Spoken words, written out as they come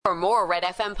For more Red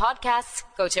FM podcasts,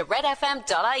 go to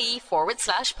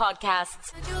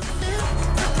redfm.ie/podcasts.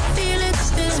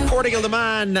 Portugal the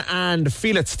Man and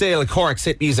Feel It Still, Cork's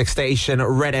hit music station,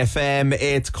 Red FM.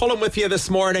 It's Colm with you this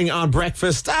morning on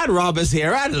breakfast, and Rob is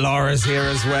here, and Laura's here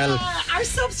as well. Our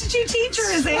substitute teacher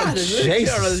is in.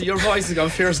 Jesus. Your voice has gone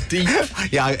fierce deep.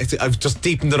 Yeah, I've just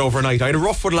deepened it overnight. I had a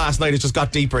rough one last night, it just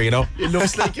got deeper, you know. It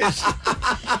looks like it.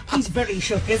 He's very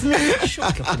shook, isn't he?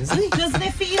 Shook looking, isn't he? Doesn't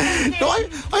it feel like No,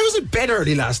 I was in bed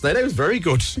early last night. I was very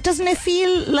good. Doesn't it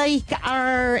feel like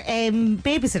our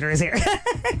babysitter is here?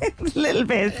 A little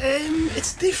bit.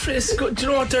 It's different. It's good. Do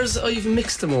you know what? I've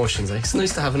mixed emotions. Like, it's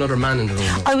nice to have another man in the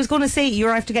room. I was going to say,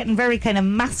 you're after getting very kind of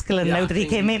masculine now that he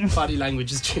came in. Body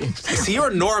language has changed. See, you're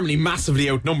normally massively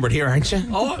outnumbered here, aren't you?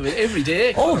 Oh, I mean, every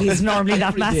day. Oh, he's normally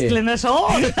not masculine at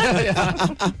all.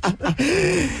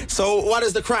 So, what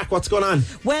is the crack? What's going on?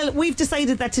 Well, we've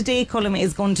decided that today, Colm,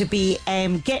 is going to be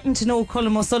getting to know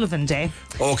Colm O'Sullivan Day.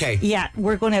 Okay. Yeah,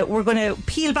 we're gonna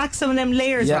peel back some of them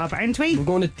layers, Rob, aren't we? We're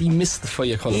going to demystify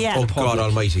you, Colm. Yeah. Oh, God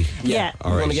almighty. Yeah.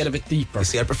 We're going to get a bit deeper.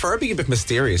 See, I prefer being a bit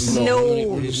mysterious.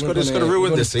 No. You're just going to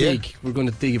ruin this, yeah? We're going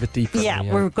to dig a bit deeper. Yeah,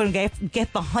 we're going to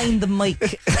get behind the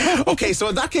mic. Okay, so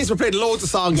in that case, we're playing loads of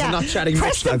songs and not chatting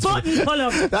Press much. the button,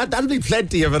 Colm. That'll be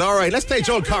plenty of it. All right, let's play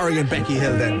Joel Corry and Becky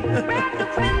Hill then.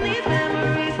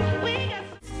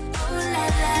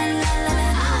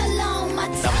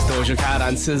 That was Doja Cat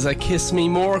and SZA, Kiss Me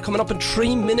More. Coming up in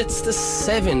 3 minutes to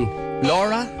 7.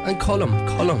 Laura and Colm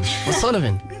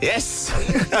O'Sullivan. Yes.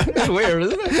 Weird,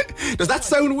 isn't it? Does that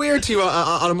sound weird to you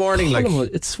on a morning like? Colm,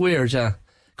 it's weird, yeah.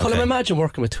 Colm, imagine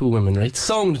working with two women, right?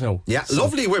 Sound now. Yeah,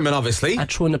 lovely women, obviously. And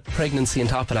throwing a pregnancy on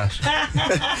top of that.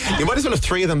 You might as well have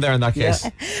three of them there in that case.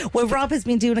 Well, Rob has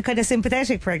been doing a kind of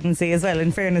sympathetic pregnancy as well,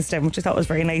 in fairness to him, which I thought was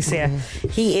very nice. Yeah,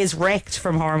 he is wrecked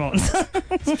from hormones.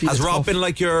 Has Rob been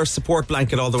like your support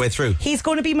blanket all the way through? He's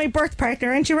going to be my birth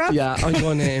partner, aren't you, Rob? Yeah, I'm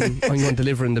going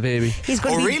delivering the baby. He's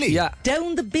going to be really? Yeah.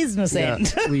 down the business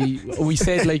end. We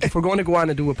said, like, if we're going to go on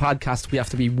and do a podcast, we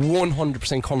have to be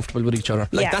 100% comfortable with each other.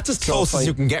 Like, that's as close as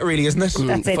you can get, really, isn't it?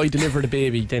 That's if it. I deliver the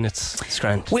baby, then it's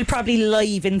grand. We'll probably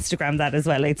live Instagram that as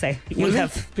well, I'd say. You'll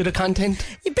have bit of content.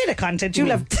 a bit of content.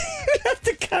 You'll have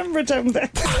the camera down there.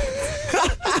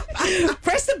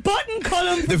 Press the button,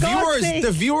 Colm. The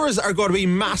viewers are going to be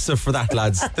massive for that,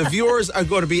 lads. The viewers are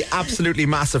going to be absolutely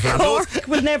massive for that. Cork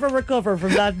will never recover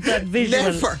from that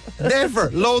visual. Never.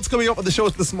 Loads coming up on the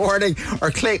shows this morning.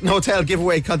 Our Clayton Hotel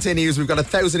giveaway continues. We've got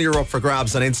 €1,000 up for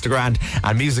grabs on Instagram,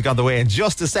 and music on the way in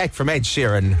just a sec from Ed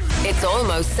Sheeran. It's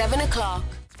almost 7 o'clock.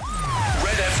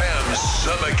 Red FM's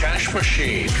Summer Cash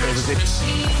Machine. It was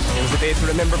a day to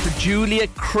remember for Julia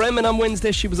Kremen on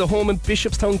Wednesday. She was at home in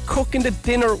Bishopstown cooking the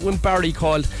dinner when Barry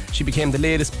called. She became the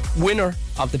latest winner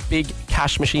of the big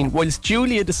cash machine. Whilst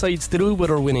Julia decides to do with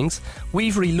her winnings,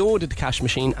 we've reloaded the cash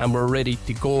machine and we're ready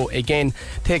to go again.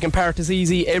 Taking part is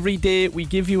easy. Every day we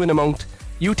give you an amount,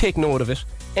 you take note of it,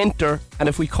 enter, and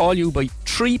if we call you by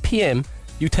 3 p.m,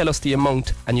 you tell us the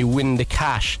amount and you win the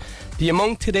cash. The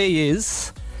amount today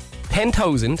is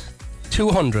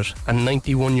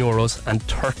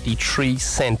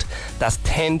 €10,291.33. That's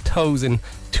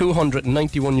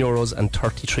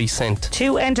 €10,291.33.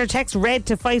 To enter, text RED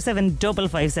to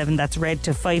 57557. That's RED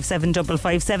to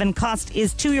 57557. Cost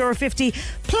is €2.50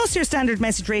 plus your standard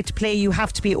message rate to play. You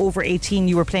have to be over 18.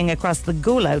 You are playing across the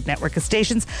Go Loud network of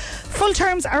stations. Full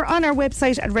terms are on our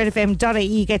website at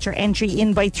redfm.ie. Get your entry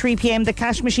in by 3 p.m. The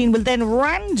cash machine will then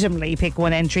randomly pick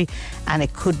one entry, and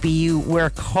it could be you we're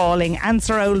calling.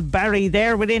 Answer old Barry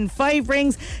there within 5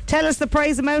 rings. Tell us the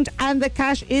prize amount, and the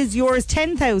cash is yours.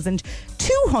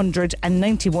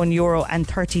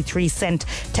 €10,291.33.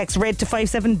 Text RED to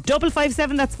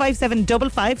 57557. That's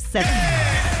 57557.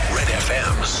 Red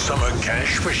FM's Summer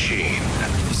Cash Machine.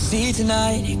 See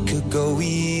tonight, it could go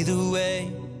either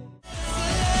way.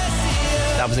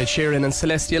 That was Ed Sheeran and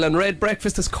Celestial, and Red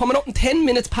Breakfast is coming up in 10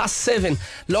 minutes past 7.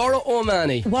 Laura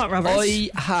O'Mahony. What, Robert?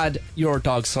 I had your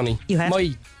dog, Sonny. You had?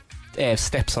 My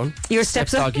stepson. Your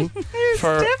stepson?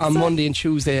 Stepdoggy. On Monday and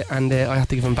Tuesday, and I had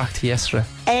to give him back to you yesterday.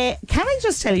 Can I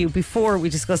just tell you, before we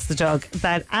discuss the dog,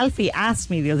 that Alfie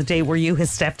asked me the other day, were you his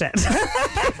stepdad?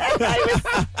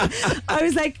 I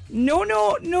was like, no,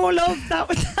 love,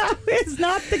 that is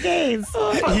not the case.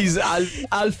 He's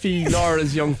Alfie,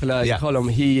 Laura's young fella. Yeah. Colm.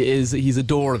 He's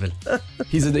adorable.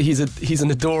 He's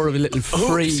an adorable little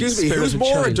free. Excuse me, who's spirited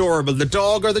more child. adorable, the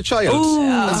dog or the child?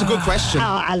 That's a good question.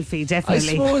 Oh, Alfie, I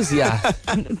definitely. suppose, yeah.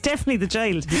 Definitely the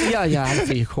child. yeah,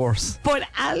 Alfie, of course. But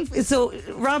Alfie, so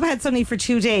Rob had Sonny for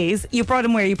 2 days. You brought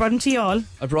him where? You brought him to Youghal?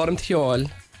 I brought him to Youghal.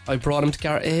 I brought him to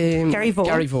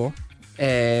Garryvoe.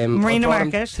 Marina Marina I brought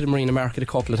him Market. to the Marina Market a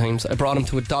couple of times. I brought him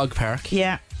to a dog park.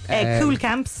 Yeah. Cool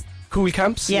Camps. Cool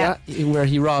Camps, Yeah. where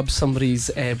he robs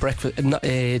somebody's breakfast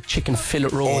chicken fillet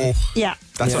roll. Oh, Yeah.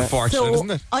 that's Yeah. unfortunate, So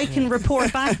isn't it? I can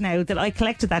report back now that I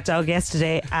collected that dog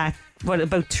yesterday at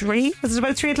about 3? Was it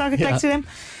about 3 o'clock I collected him?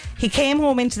 He came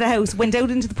home into the house, went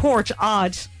out into the porch,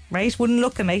 odd, right? Wouldn't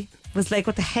look at me. Was like,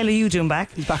 what the hell are you doing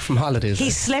back? He's back from holidays. He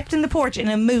slept in the porch in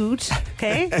a mood,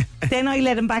 okay? Then I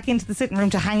let him back into the sitting room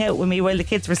to hang out with me while the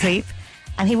kids were asleep,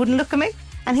 and he wouldn't look at me.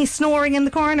 And he's snoring in the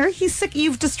corner. He's sick.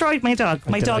 You've destroyed my dog.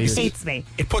 My dog hates me.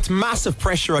 It puts massive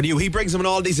pressure on you. He brings him on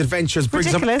all these adventures, brings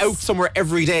Ridiculous. him out somewhere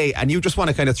every day, and you just want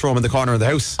to kind of throw him in the corner of the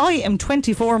house. I am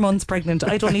 24 months pregnant.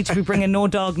 I don't need to be bringing no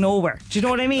dog nowhere. Do you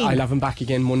know what I mean? I'll have him back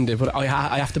again Monday, but I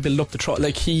have to build up the trust.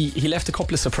 Like he left a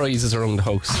couple of surprises around the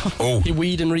house. Oh. He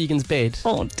weed in Regan's bed.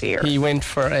 Oh dear. He went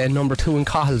for number 2 in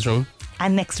Cahill's room.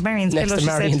 And next to Marion's Next pillow, to she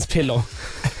Marion's said. pillow.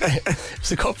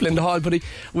 There's a couple in the hall, but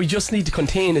we just need to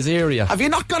contain his area. Have you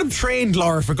not got him trained,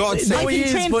 Laura, for God's No, sake? I've he been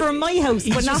is, trained but for my house,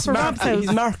 he's but not just for Rob's house.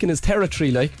 He's marking his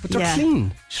territory, like, but they're Yeah.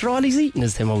 clean. Sure, all he's eating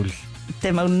is them old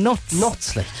Them old nuts.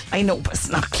 nuts, like. I know, but it's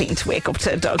not clean to wake up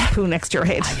to a dog poo next to your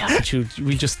head. Yeah, but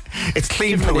we just It's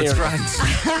clean Give him for an its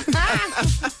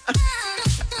ear.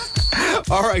 grand.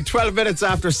 All right, 12 minutes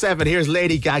after 7. Here's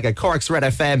Lady Gaga, Cork's Red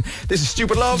FM. This is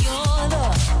Stupid Love.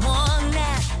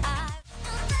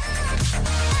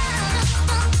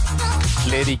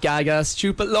 Lady Gaga,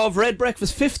 Stupid Love, Red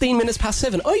Breakfast, 15 minutes past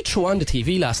 7. I threw on the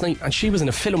TV last night and she was in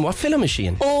a film. What film is she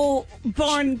in? Oh,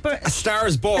 A Star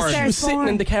is Born. A Star She was sitting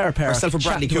in the car park. Herself and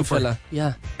Bradley chatting to a Cooper. fella.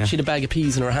 Yeah. She had a bag of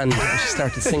peas in her hand and she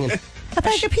started singing. a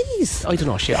bag of peas. I don't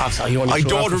know. I only I threw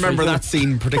don't on for remember 5 that minutes.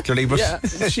 scene particularly, but Yeah,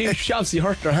 she obviously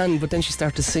hurt her hand, but then she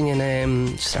started singing.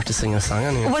 A song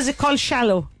anyway. Was it called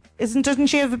Shallow? Doesn't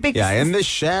she have a big... yeah, in the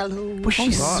shallow. But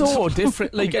she's so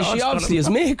different. Like, and she obviously has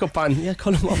makeup on. Yeah,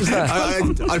 Colm, what was that?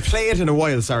 I'll play it in a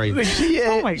while, sorry.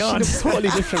 Oh my God. She looks totally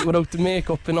different without the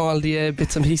makeup and all the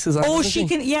bits and pieces on. Oh, doesn't she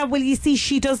can... Yeah, well, you see,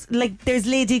 she does... Like, there's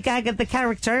Lady Gaga, the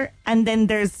character, and then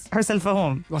there's herself at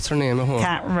home. What's her name at home?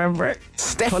 Can't remember.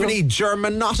 Stephanie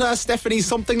Germanotta, Stephanie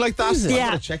something like that. Is it? I'm Yeah.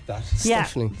 going to check that. Yeah,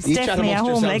 Stephanie. You chat Stephanie at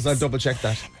amongst home. yourselves, Like, I'll double check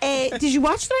that. did you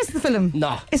watch the rest of the film?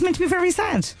 No. It's meant to be very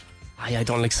sad. I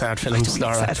don't like sad I films, don't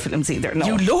like Laura. sad films either. No.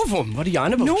 You love them. What are you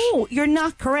on about? No, you're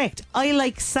not correct. I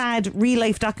like sad real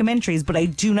life documentaries, but I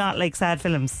do not like sad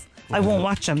films. I won't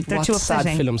watch them. They're what too sad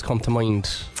upsetting. films come to mind?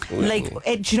 Like,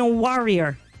 do you know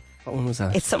Warrior? What one was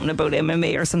that? It's something about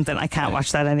MMA or something. I can't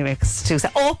watch that anyway 'cause it's too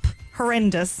sad. Up,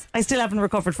 horrendous. I still haven't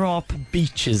recovered from Up.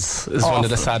 Beaches is one of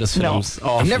the Awful. saddest No. films.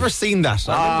 I've never seen that.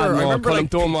 no, I remember Colm, like,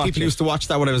 don't watch people it. used to watch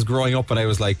that when I was growing up, and I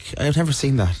was like, I've never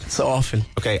seen that. It's awful.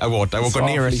 Okay, I won't It's go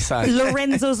near awfully it. sad.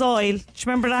 Lorenzo's Oil. Do you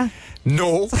remember that?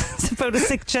 No. It's about a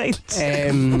sick child.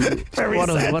 Very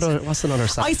sad. What's another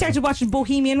sad I started watching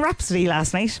Bohemian Rhapsody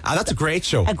last night. That's a great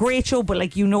show. A great show, but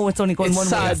like, you know, it's only going It's one way.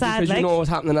 sad It's sad, because like. you know what's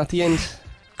happening at the end.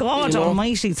 God you know.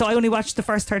 almighty. So I only watched the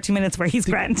first 30 minutes where he's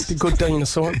grand. The good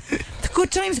dinosaur. The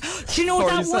good times. Do you know Very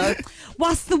that one? sad.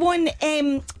 What's the one?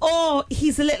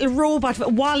 He's a little robot.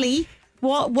 Wally.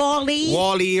 Wally.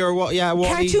 Wally or what? Yeah, Wally.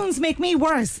 Cartoons make me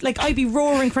worse. Like, I'd be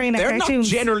roaring crying at They're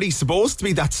cartoons. not generally supposed to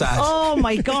be that sad. Oh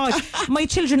my God. My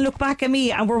children look back at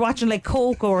me and we're watching like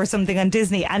Coco or something on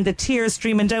Disney and the tears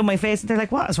streaming down my face and they're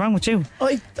like, what is wrong with you?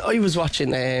 I was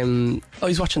watching The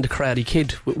Karate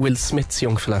Kid with Will Smith's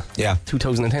young fella. Yeah.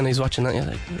 2010. I was watching that. Yeah,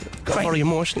 like, got Crying- very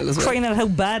emotional as well. Crying out how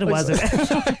bad it was.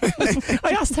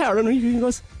 I asked her and he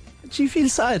goes, "Do you feel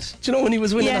sad?" Do you know when he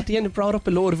was winning Yeah. at the end? It brought up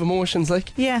a load of emotions,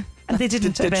 like Yeah. And they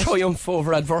didn't. I the bet. triumph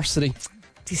over adversity. Do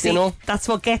you see? you know. That's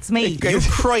what gets me. You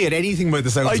cry at anything by the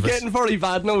sounds I'm of it. getting very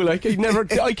bad now. Like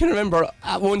I can remember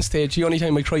at one stage the only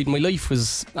time I cried in my life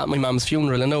was at my mum's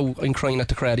funeral, and now I'm crying at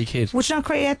the Karate Kid. Would you not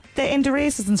cry at the end of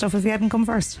races and stuff if you hadn't come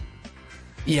first?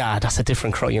 Yeah, that's a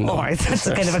different crying. Oh, right, that's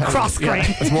kind of a cross cry.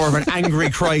 It's more of an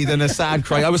angry cry than a sad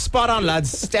cry. I was spot on,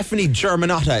 lads. Stephanie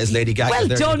Germanotta is Lady Gaga. Well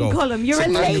There done, you go. Colm. You're a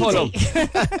lady.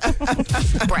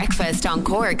 Breakfast on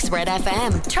Cork's Red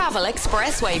FM. Travel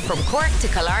expressway from Cork to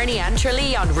Killarney and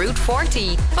Tralee on Route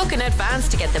 40. Book in advance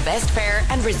to get the best fare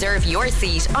and reserve your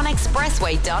seat on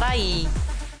expressway.ie.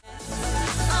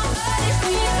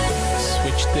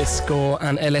 Switch Disco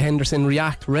and Ella Henderson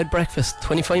react. Red Breakfast,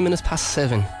 25 minutes past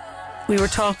 7. We were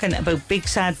talking about big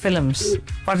sad films.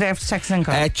 What did I have to text in,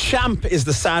 Colm? Champ is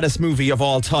the saddest movie of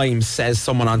all time, says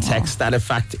someone on text. That, in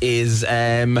fact, is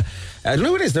I don't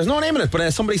know what it is. There's no name in it,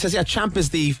 but somebody says, Champ is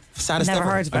the saddest Never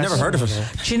ever. heard of I've it. never heard of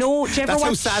it. Do you know? Do you ever That's how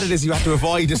watch? sad it is. You have to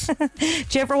avoid it.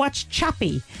 Do you ever watch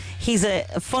Chappie? He's a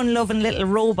fun-loving little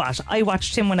robot. I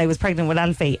watched him when I was pregnant with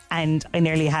Alfie, and I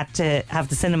nearly had to have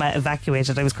the cinema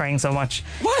evacuated. I was crying so much.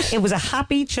 What? It was a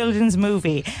happy children's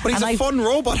movie. But he's and a fun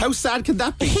robot. How sad can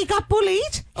that be? He got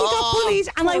bullied.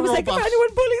 And I poor was like, robot. if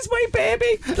anyone bullies my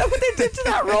baby, look what they did to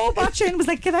that robot. Shane was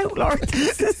like, get out, Lord.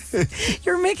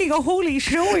 You're making a holy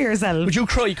show of yourself. Would you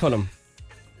cry, Colm?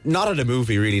 Not at a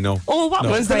movie, really, no. Oh, what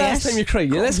was When's the last time you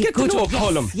cried? Yeah, let's get to know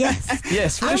Colm. Yes.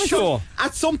 Yes, for the show.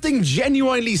 At something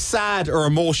genuinely sad or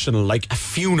emotional, like a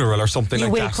funeral or something You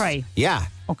like will that. cry. Yeah.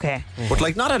 Okay. But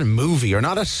like not at a movie or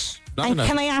not at... And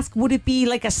can I ask, would it be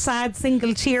like a sad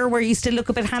single tear where you still look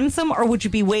a bit handsome, or would you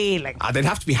be wailing? They'd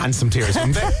have to be handsome tears,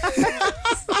 wouldn't they?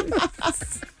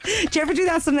 Do you ever do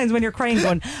that sometimes when you're crying,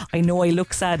 going, I know I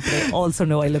look sad, but I also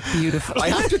know I look beautiful? I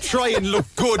have to try and look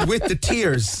good with the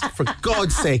tears, for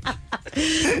God's sake.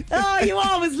 Oh, you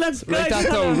always look good. Write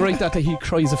that down. Write that he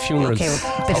cries at funerals. Okay,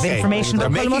 well, bit of information They're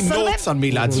about Colm making O'Sullivan. notes on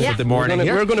me, lads, Yeah. for the morning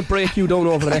here. We're going to break you down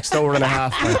over the next hour and a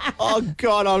half. Man. Oh,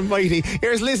 God almighty.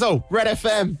 Here's Lizzo, Red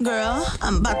FM. Girl,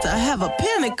 I'm about to have a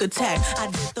panic attack. I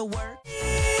did the work.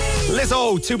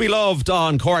 Lizzo, To Be Loved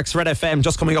on Cork's Red FM,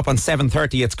 just coming up on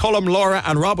 7:30. It's Colm, Laura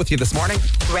and Rob with you this morning.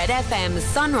 Red FM's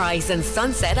sunrise and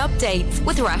sunset updates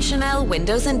with Rationale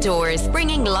Windows and Doors,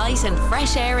 bringing light and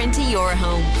fresh air into your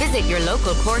home. Visit your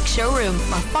local Cork showroom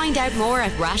or find out more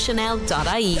at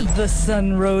rationale.ie. The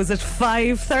sun rose at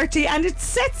 5:30 and it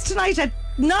sets tonight at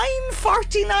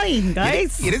 9:49,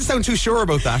 guys. You didn't sound too sure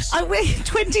about that. I wait,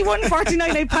 21:49.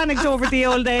 I panicked over the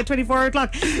old 24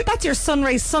 o'clock. That's your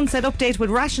sunrise sunset update with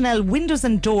Rationale Windows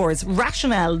and Doors.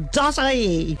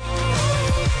 Rationale.ie.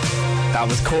 That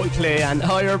was Coldplay and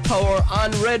Higher Power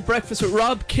on Red Breakfast with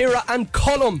Rob, Ciara and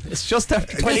Colm. It's just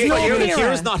after 20 no minutes. Ciara.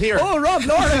 Ciara's not here. Oh, Rob,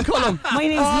 Laura and Colm. My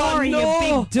name's Laura, you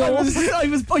big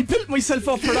dope. I built myself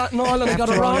up for that and all, and I got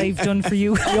it After all wrong. I've done for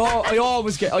you. I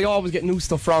always get new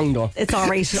stuff wrong though. It's all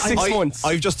right. 6 months.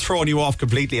 I've just thrown you off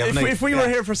completely, haven't I? If we were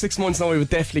here for 6 months now, we would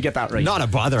definitely get that right. Not a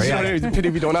bother, yeah. Sorry, pity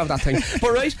we don't have that thing.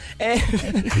 But right,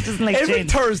 Doesn't like every gin.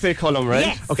 Thursday, Colm, right?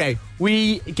 Yes. Okay.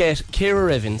 We get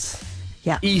Ciara Evans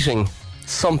Yeah. eating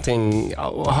something.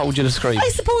 How would you describe? I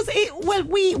suppose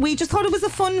we just thought it was a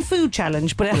fun food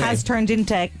challenge, but it has turned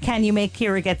into can you make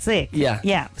Ciara get sick? Yeah.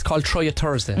 Yeah. It's called Try It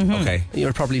Thursday. Okay.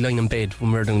 You're probably lying in bed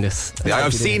when we're doing this. Yeah,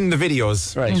 I've seen the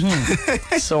videos. Right.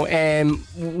 So, I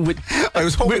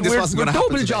was hoping this wasn't going to happen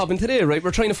double today. jobbing today, right?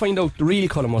 We're trying to find out the real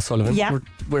Colm O'Sullivan. Yeah.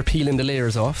 We're peeling the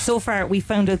layers off. So far, we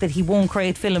found out that he won't cry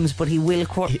at films, but he will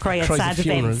cry at Cries sad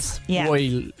events. Yeah.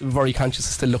 While very conscious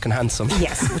of still looking handsome.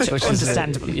 Yes, which is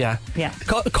understandable. Yeah. Yeah.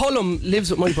 Colm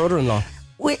lives with my brother-in-law.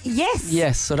 Yes.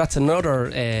 Yes, so that's another.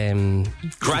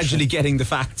 Gradually getting the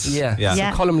facts. Yeah. Yeah.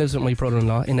 Yeah. So Colm lives with my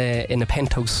brother-in-law in a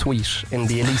penthouse suite in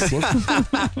the Elysian.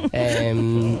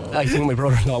 I think my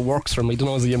brother-in-law works for him. I don't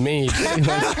know, is he a maid?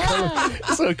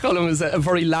 So Colm is a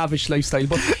very lavish lifestyle.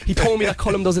 But he told me that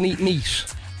Colm doesn't eat meat.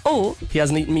 Oh, He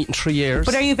hasn't eaten meat in 3 years.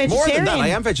 but are you More vegetarian? than that, I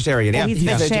am vegetarian, yeah. he's He's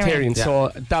vegetarian. vegetarian,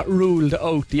 so that ruled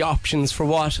out the options for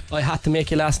what I had to make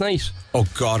you last night. Oh,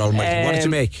 God almighty. What did you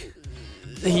make?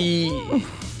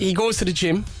 He goes to the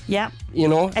gym, Yeah. you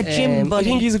know. A gym I buddy.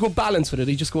 think he's a good balance with it.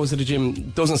 He just goes to the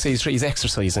gym, doesn't say he's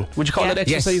exercising. Would you call Yeah. it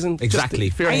Yes, exercising? exactly.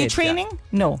 Just fair Are you head, training?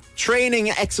 No. Training,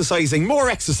 exercising,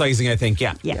 more exercising, I think,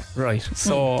 yeah. Yeah. Yeah. Right.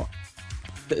 So,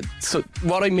 so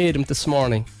what I made him this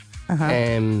morning.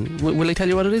 Will I tell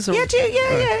you what it is? Or? Yeah,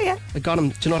 yeah. I got him.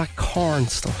 Do you know that corn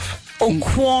stuff? Oh,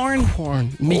 corn. Corn,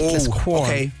 meatless corn.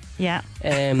 Okay. Yeah.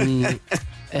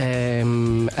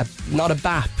 Not a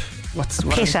bap. What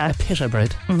Pita. A pita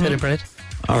bread. Pita bread.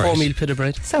 All right. Wholemeal pita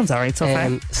bread. Sounds alright so far.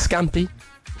 Scampi.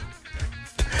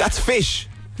 That's fish.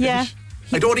 Yeah.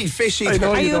 I don't eat fish either. I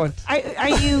know Are you you don't. are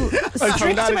you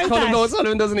strict about Colm that?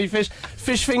 O'Sullivan doesn't eat fish.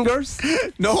 Fish fingers.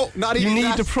 No, not You even need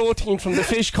that. the protein from the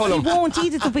fish, He Colm. won't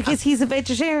eat it though because he's a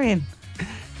vegetarian.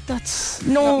 That's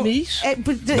No not meat.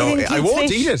 But it No, includes I won't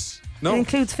fish. eat it. It No.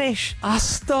 includes fish. Ah,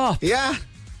 stop. Yeah.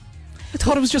 I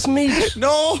thought it was just meat.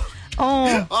 No.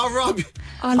 Oh, Oh, Rob.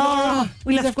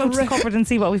 we'll have to go to the cupboard and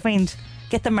see what we find.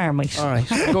 Get the Marmite. All right,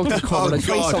 go to the Oh, cupboard and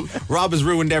find God. something. Rob has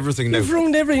ruined everything now. You've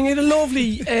ruined everything. You had a lovely.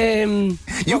 You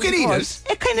what can do eat call it.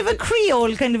 A kind of a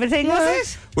Creole kind of a thing,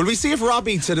 was it? Will we see if Rob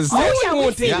eats it as Oh, well? yeah, we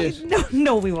won't see. eat it.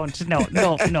 No, we won't. No.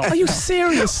 Are you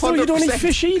serious? No, you don't eat 100%.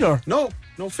 fish either. No,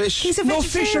 no fish. He's a No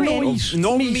fish or no vegetarian. meat.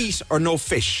 No meat or no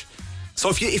fish. So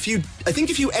I think if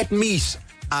you ate meat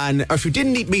or if you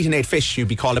didn't eat meat and ate fish, you'd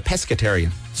be called a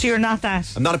pescatarian. So you're not that.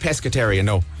 I'm not a pescatarian,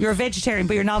 no. You're a vegetarian,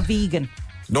 but you're not vegan.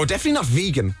 No, definitely not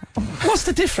vegan. What's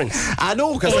the difference? I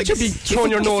know, because like, you'd be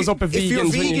throwing your nose up at if you're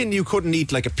vegans when vegan, you couldn't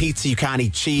eat like a pizza, you can't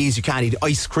eat cheese, you can't eat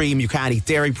ice cream, you can't eat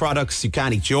dairy products, you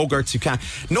can't eat yogurts, you can't.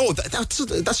 No,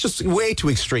 that's just way too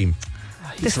extreme.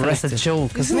 This is a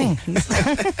joke, isn't he?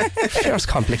 It's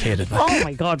complicated. Man. Oh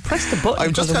my God, press the button.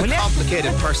 I'm just a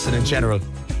complicated person in general.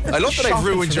 I love that I've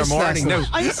ruined your morning now.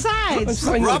 I'm sad. I'm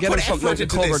trying to Rob, get put her something out effort the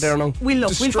into cover this. there now. We'll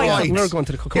Destroyed. find out. We're going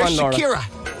to the Come Here's on, Laura.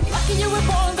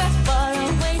 Shakira.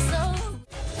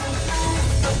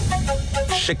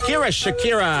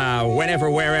 Shakira, whenever,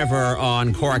 wherever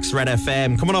on Cork's Red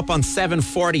FM. Coming up on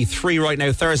 7:43 right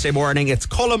now, Thursday morning. It's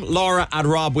Colm, Laura and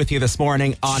Rob with you this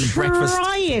morning on Breakfast.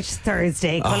 Try it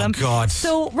Thursday, Colm. Oh, God.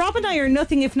 So Rob and I are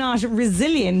nothing if not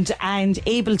resilient and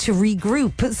able to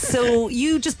regroup. So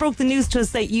you just broke the news to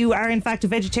us that you are in fact a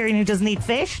vegetarian who doesn't eat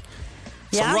fish.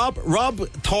 So Rob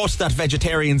thought that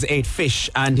vegetarians ate fish,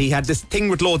 and he had this thing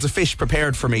with loads of fish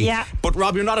prepared for me. Yeah. But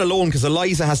Rob, you're not alone, because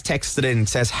Eliza has texted in,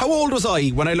 says, how old was I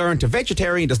when I learned a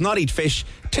vegetarian does not eat fish?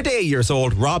 Today years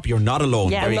old. Rob, you're not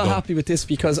alone. Yeah, there I'm you not go. happy with this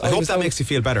because I hope that makes you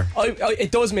feel better.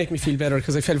 It does make me feel better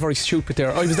because I felt very stupid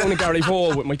there. I was down in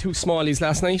Garryvaux with my two smallies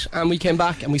last night, and we came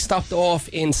back and we stopped off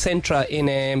in Centra in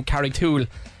Carrigtwool,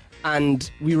 and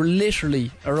we were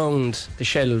literally around the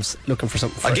shelves looking for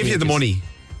something. I'll give you the money.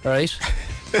 Right?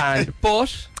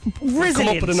 But we've come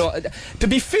up with to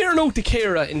be fair note to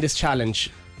Ciara in this challenge,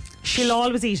 she'll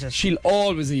always eat it. She'll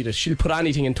always eat it. She'll put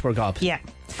anything into her gob. Yeah.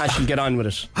 And she'll get on with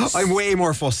it. I'm way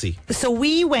more fussy. So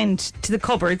we went to the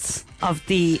cupboards of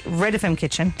the Red FM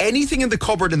kitchen. Anything in the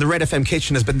cupboard in the Red FM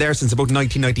kitchen has been there since about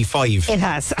 1995. It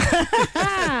has.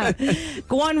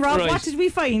 Go on, Rob. Right. What did we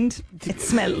find? It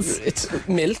smells. It's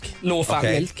milk, low fat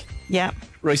milk, Yeah,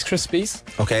 Rice Krispies,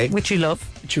 Okay. which you love.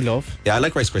 which you love, Yeah, I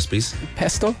like Rice Krispies.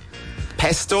 pesto,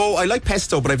 Pesto. I like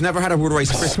pesto, but I've never had it with Rice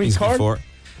Sweet Krispies corn? before.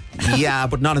 Yeah,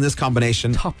 but not in this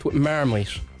combination. topped with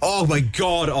Marmite. Oh my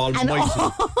God And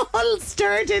almighty. all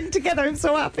stirred in together. I'm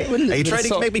so happy. Are you trying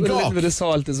to make me with a little gawk? bit of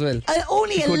salt as well.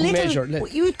 Only a couldn't little. measure.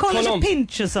 You would call it a Colm.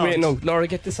 pinch or so. Wait, no, Laura,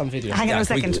 get this on video. Hang on Yeah, a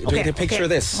second. do we get a picture of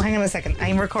this? Hang on a second.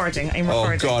 I'm recording.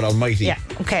 Oh God almighty. Yeah.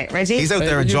 Okay. Ready? He's out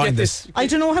there You enjoying get this. I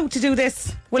don't know how to do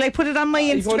this. Will I put it on my Are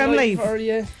you going Instagram live? or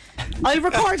you- I'll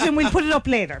record it and we'll put it up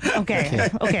later. Okay.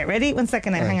 Okay. Ready? 1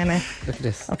 second. Now. Hang on. Now. Look at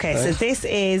this. Okay. So this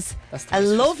is That's the a Rice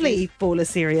lovely bowl of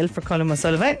cereal for Colm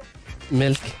O'Sullivan.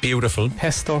 Milk, Beautiful.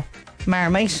 pesto,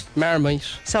 Marmite. Marmite,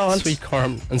 Salt. sweet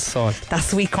corn, and salt. That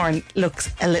sweet corn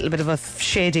looks a little bit of a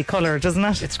shady colour, doesn't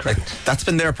it? It's great. That's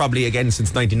been there probably again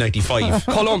since 1995.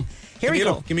 Colm. Here we Give me a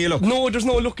go. look. Give me a look. No, there's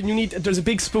no looking. There's a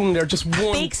big spoon there. Just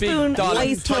one Big spoon, dollop.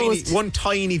 eyes closed. One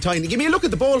tiny. Give me a look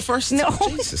at the bowl first. No.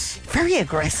 Jesus. Very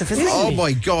aggressive, isn't Oh it?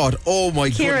 my God. Oh my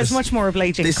God. Kira's much more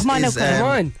obliging. This Come on is, now, Colm. Come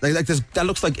on. Like this, that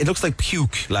looks like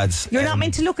puke, lads. You're not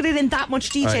meant to look at it in that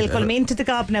much detail, All right, Colm. Into the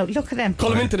gob now. Look at them.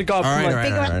 Call him into the gob. All right, Come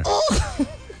all on. right, Big all one. right. Oh,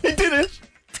 He did it.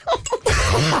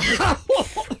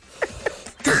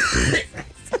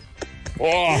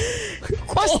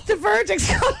 what's the verdict?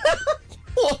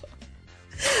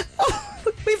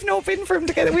 We've no bin for him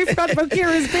to get it. We forgot about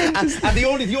Kira's bin. And the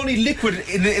only liquid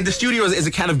in the studio is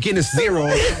a can of Guinness Zero.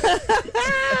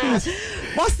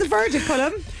 What's the verdict,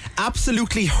 Colm?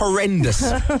 Absolutely horrendous.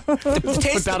 The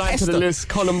taste Put that of onto the pesto. list.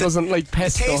 Colm doesn't like The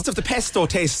pesto. taste of the pesto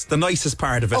tastes the nicest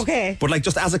part of it. Okay. But like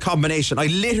just as a combination, I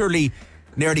literally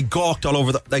nearly gawked all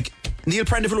over the like. Neil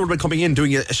Prendeville would have been coming in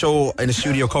doing a show in a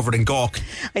studio covered in gawk.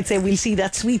 I'd say we'll see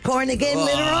that sweet corn again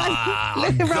later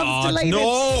on. Rob's God, delighted.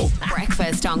 no!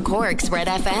 Breakfast on Cork's Red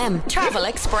FM. Travel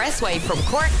expressway from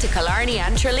Cork to Killarney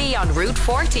and Tralee on Route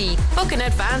 40. Book in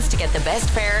advance to get the best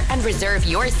fare and reserve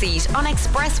your seat on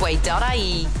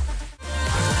expressway.ie.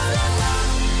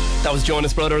 That was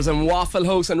Jonas Brothers and Waffle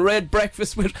House and Red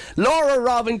Breakfast with Laura,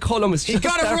 Rob and Colm. It's He just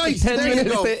got it after right. 10 There you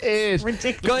minutes go. to 8.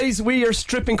 Ridiculous. Guys, we are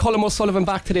stripping Colm O'Sullivan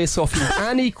back today, so if you have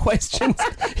any questions,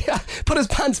 yeah, put his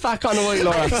pants back on a while,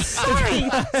 Laura. Sorry,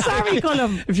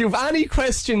 Colm. If you have any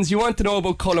questions you want to know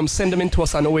about Colm, send them in to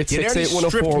us on You 0868 nearly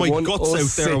stripped my 104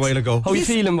 guts out there a while ago. How are you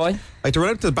feeling, boy? I had to run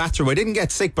out to the bathroom. I didn't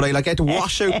get sick, but I had to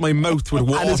wash out my mouth with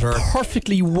And his water.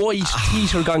 perfectly white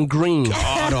teeth are gone green.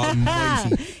 God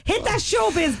almighty. Hit that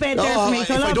showbiz bed there Oh, for me, if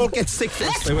Colm. I don't get sick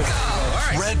first, I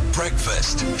will. Red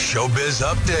Breakfast Showbiz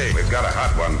Update. We've got a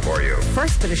hot one for you.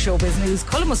 First bit of showbiz news.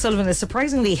 Colm O'Sullivan is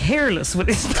surprisingly hairless with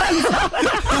his pants on.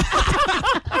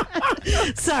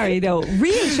 Sorry, no.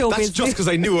 Real showbiz That's just news. because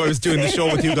I knew I was doing the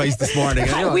show with you guys this morning.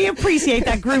 We appreciate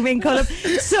that grooming, Colm.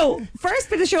 So, first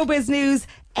bit of showbiz news.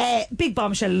 Big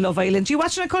bombshell in Love Island. You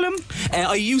watching it, Colm?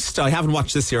 I used to. I haven't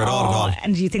watched this year at all.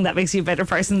 And do you think that makes you a better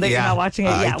person that you're not watching it?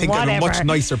 I think whatever. I'm a much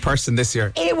nicer person this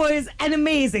year. It was an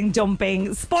amazing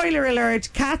dumping. Spoiler alert,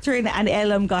 Catherine and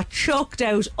Ellum got chucked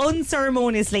out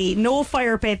unceremoniously. No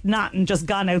fire pit, nothing, just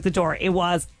gone out the door. It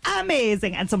was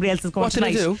amazing. And somebody else is going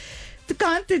tonight. What did they do?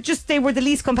 They were the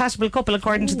least compatible couple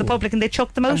according to the public, and they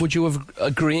chucked them out. And would you have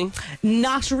agreeing?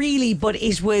 Not really, but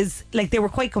it was like they were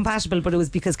quite compatible, but it was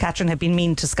because Catherine had been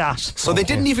mean to Scott. So they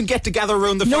didn't even get to gather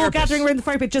around the fire pit? No gathering around the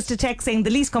fire pit, just a text saying the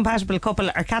least compatible couple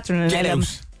are Catherine and Ellum.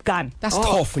 Gone. That's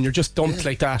tough when you're just dumped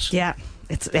like that. Yeah.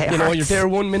 You're there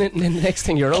 1 minute and then the next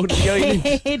thing you're out of the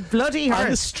island. It bloody hurts. On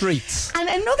the streets. And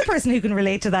another person who can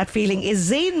relate to that feeling is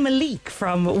Zayn Malik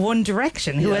from One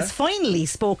Direction, who has finally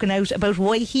spoken out about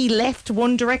why he left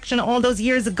One Direction all those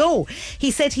years ago.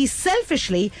 He said he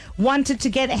selfishly wanted to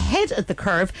get ahead of the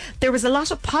curve. There was a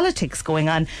lot of politics going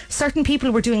on. Certain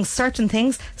people were doing certain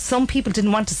things. Some people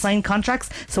didn't want to sign contracts,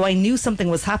 so I knew something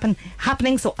was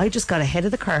happening, so I just got ahead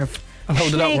of the curve. And how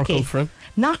did that work out for him?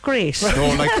 Not great.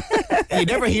 No, you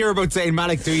never hear about Zayn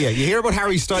Malik, do you? You hear about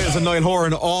Harry Styles and Niall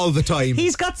Horan all the time.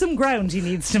 He's got some ground he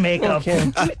needs to make up. He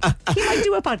might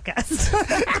do a podcast.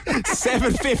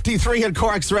 7:53 on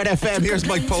Cork's Red FM. Here's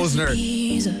Mike Posner.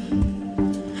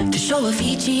 To show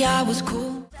Avicii I was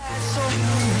cool.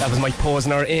 That was Mike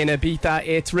Posner in a beat that.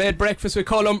 It's Red Breakfast with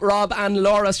Colm, Rob and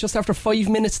Laura. It's just after 5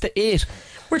 minutes to 8.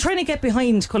 We're trying to get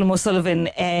behind Colm O'Sullivan,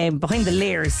 behind the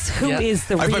layers. Who is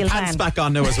the real man? I've my pants back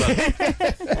on now as well.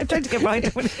 I'm trying to get behind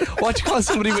him. What do you call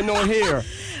somebody with no hair?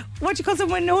 What do you call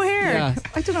someone with no hair? Yeah.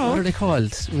 I don't know. What are they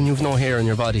called when you've no hair on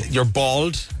your body? You're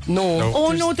bald? No.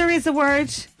 Oh no, there is a word.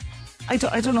 I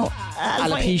don't know.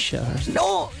 Alopecia.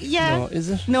 No, yeah. No, is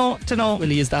it? No, don't know. Well,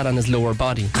 he has that on his lower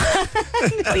body.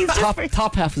 He's top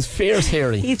half is fierce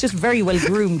hairy. He's just very well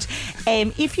groomed.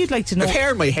 If you'd like to know, I've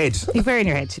hair in my head. You've hair in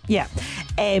your head, yeah.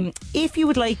 If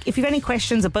you've any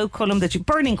questions about Colm,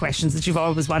 burning questions that you've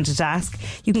always wanted to ask,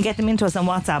 you can get them into us on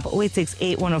WhatsApp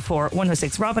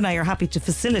 086-8104-106. Rob and I are happy to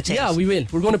facilitate. Yeah, we will.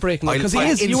 We're going to break them up because I'll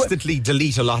instantly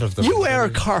delete a lot of them. You are a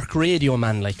Cork radio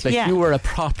man, like you were a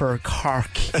proper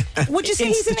Cork. Would you say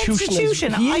he's an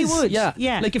institution? I would.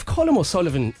 Yeah. Like if Colm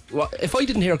O'Sullivan, if I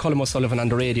didn't hear Colm O'Sullivan on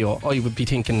the radio, I would be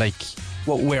thinking like,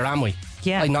 where am I?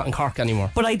 Yeah. I'm not in Cork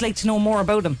anymore. But I'd like to know more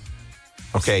about him.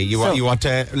 Okay, you want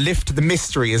to lift the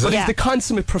mystery, is it? He's the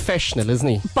consummate professional, isn't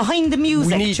he? Behind the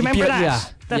music. Do you remember that? Yeah.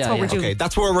 That's what we're doing. Okay,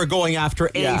 that's where we're going after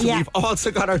 8. Yeah. We've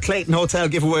also got our Clayton Hotel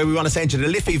giveaway. We want to send you to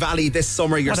Liffey Valley this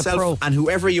summer yourself and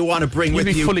whoever you want to bring with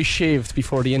you. You'll be fully shaved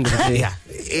before the end of the day. Yeah,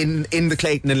 in the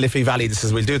Clayton and Liffey Valley.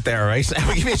 We'll do it there, right?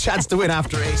 We'll give you a chance to win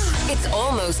after 8. It's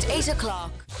almost 8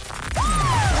 o'clock.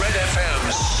 Red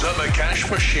FM's Summer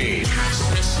Cash Machine.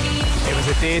 It was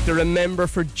a day to remember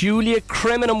for Julia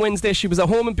Cremin on Wednesday. She was at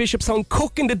home in Bishopstown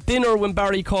cooking the dinner when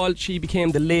Barry called. She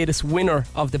became the latest winner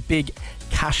of the big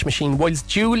cash machine. Whilst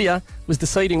Julia was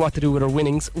deciding what to do with her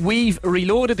winnings, we've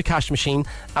reloaded the cash machine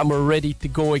and we're ready to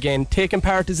go again. Taking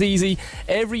part is easy.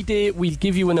 Every day we'll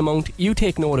give you an amount, you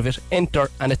take note of it, enter,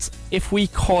 and it's if we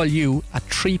call you at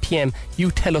 3 p.m,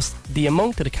 you tell us the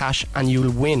amount of the cash and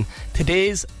you'll win.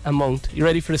 Today's amount, you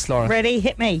ready for this, Laura? Ready,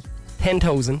 hit me.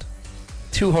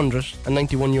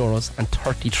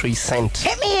 €10,291.33.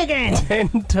 Hit me again.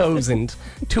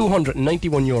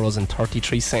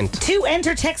 €10,291.33. To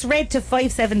enter, text red to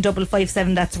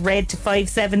 57557. That's red to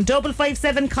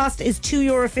 57557. Cost is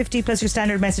 €2.50 plus your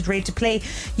standard message rate to play.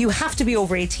 You have to be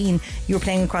over 18. You're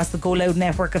playing across the Go Loud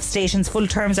network of stations. Full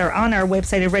terms are on our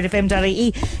website at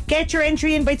redfm.ie. Get your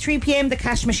entry in by 3 p.m. The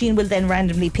cash machine will then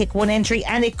randomly pick one entry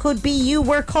and it could be you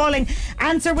we're calling.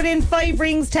 Answer within 5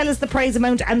 rings, tell us the prize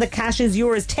amount, and the cash is yours.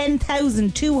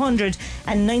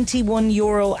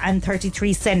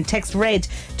 €10,291.33. Text red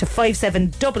to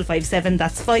 57557.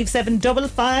 That's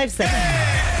 57557.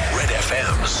 Red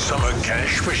FM Summer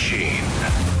Cash Machine.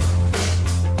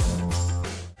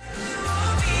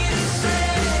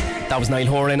 That was Niall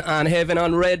Horan and Heaven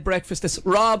on Red Breakfast. It's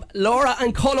Rob, Laura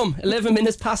and Colm. 11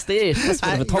 minutes past 8. That's a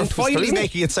bit of a tongue you're twister, finally isn't it?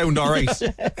 making it sound alright.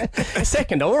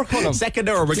 Second hour, Colm. Second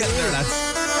hour, we're getting there, lads.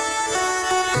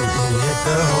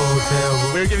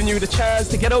 We're giving you the chance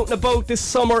to get out and about this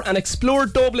summer and explore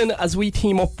Dublin as we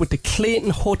team up with the Clayton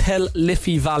Hotel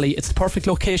Liffey Valley. It's the perfect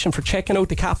location for checking out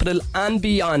the capital and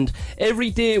beyond.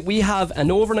 Every day we have an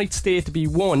overnight stay to be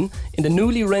won in the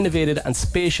newly renovated and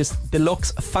spacious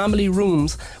deluxe family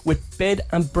rooms with bed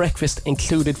and breakfast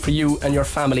included for you and your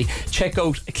family. Check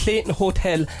out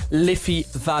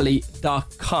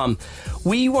ClaytonHotelLiffeyValley.com.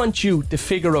 We want you to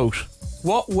figure out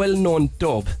what well-known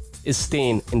dub is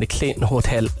staying in the Clayton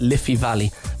Hotel Liffey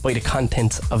Valley. by the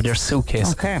contents of their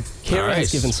suitcase. Okay. Kira Alright.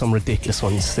 has given some ridiculous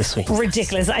ones this week.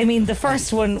 Ridiculous. I mean, the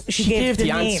first one, she gave the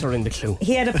name. answer in the clue.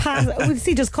 He had a pass. We'll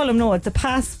see, does Colm know it? The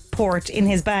passport in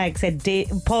his bag said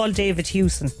Paul David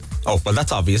Hewson. Oh, well,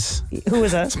 that's obvious. Who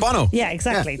is it? It's Bono. Yeah,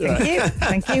 exactly. Thank you.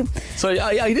 Thank you. So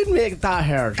I didn't make it that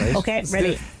hard, right? Okay,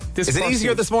 ready. Is it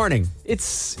easier this morning?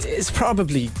 It's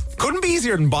probably. Couldn't be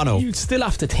easier than Bono. You still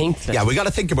have to think. Like. Yeah, we got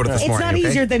to think about it this It's morning. not okay?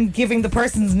 easier than giving the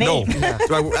person's No. name.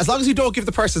 Right, as long as you don't give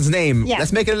the person's name, Yeah.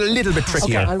 let's make it a little bit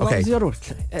trickier. And what was the other one?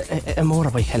 A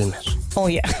motorbike helmet Oh,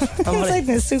 yeah. Inside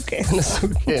his suitcase. in a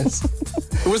suitcase.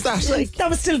 Who was that? That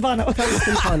was still Bono.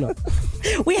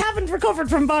 We haven't recovered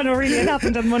from Bono, really. It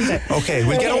happened on Monday. Okay,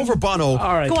 we'll get over Bono.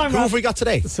 All right. Go on, Who Rob. have we got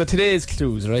today? So today's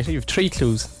clues, right? You have 3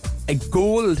 clues: a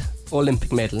gold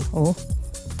Olympic medal, Oh.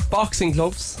 boxing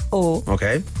gloves, Oh.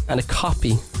 Okay. and a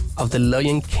copy of the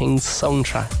Lion King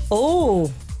soundtrack. Oh.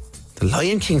 The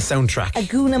Lion King soundtrack.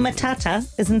 Aguna Matata.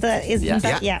 Isn't that?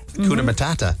 Yeah. Kuna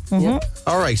Matata. Yeah.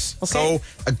 All right. So,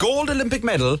 a gold Olympic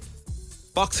medal,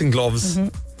 boxing gloves,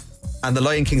 and the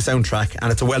Lion King soundtrack,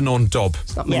 and it's a well-known dub.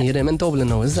 Not many of them in Dublin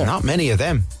now, is there? Not many of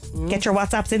them. Get your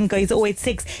WhatsApps in, guys.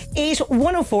 086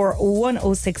 8104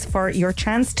 106 for your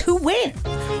chance to win.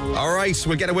 All right,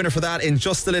 we'll get a winner for that in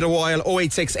just a little while.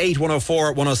 086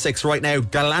 8104 106 right now.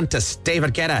 Galantis,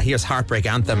 David Guetta. Here's Heartbreak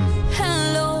Anthem.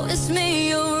 Hello, it's me,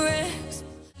 your ex.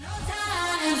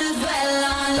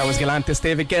 That was Galantis,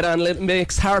 David Guetta and Little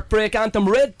Mix, Heartbreak Anthem,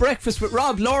 Red Breakfast with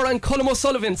Rob, Laura and Colm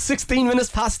O'Sullivan, 16 minutes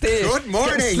past 8. Good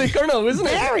morning. Getting slicker now, isn't it?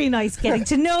 Very nice getting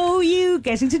to know you,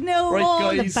 getting to know Right,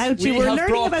 all guys, about you. we We're have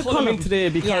learning brought about Colm in Colm today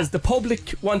because the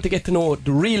public want to get to know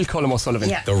the real Colm O'Sullivan.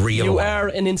 Yeah. The real You one. are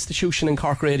an institution in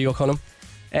Cork Radio, Colm.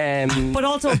 But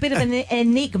also a bit of an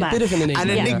enigma. A bit of an enigma. An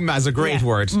enigma is a great Yeah.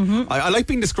 word. I like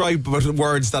being described with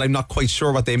words that I'm not quite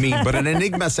sure what they mean, but an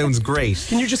enigma sounds great.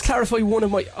 Can you just clarify one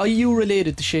of my... Are you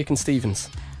related to Shakin' Stevens?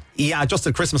 Yeah, just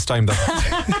at Christmas time, though.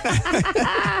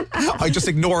 I just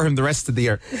ignore him the rest of the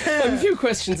year. I have a few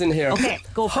questions in here. Okay,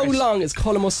 go for How it. long has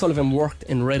Colm O'Sullivan worked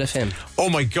in Red FM? Oh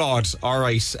my God! All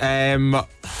right,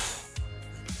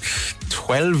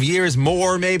 12 years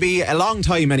more, maybe a long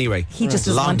time anyway. He just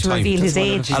doesn't Long want to time. reveal his Doesn't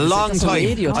want age. to A long That's on time.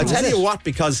 radio, I'll too, tell is you it? what,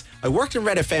 because I worked in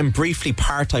Red FM briefly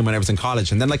part-time when I was in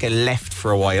college, and then I left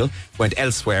for a while, went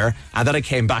elsewhere, and then I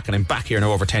came back, and I'm back here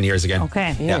now over 10 years again.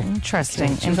 Okay, Yeah.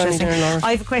 interesting. Do you have any Interesting. there, Laura?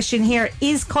 I have a question here.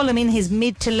 Is Colm in his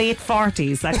mid to late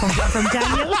 40s? That comes from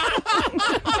Daniel.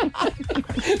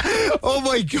 Oh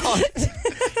my God.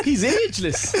 He's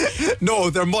ageless. No,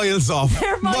 they're miles off.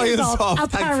 They're miles off,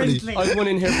 thankfully. apparently. I've one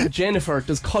in here from Jennifer.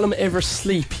 Does Colm ever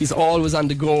sleep? He's always on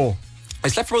the go. I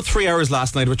slept for about 3 hours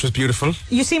last night, which was beautiful.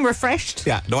 You seem refreshed.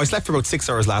 Yeah, no, I slept for about 6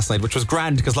 hours last night, which was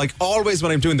grand because, always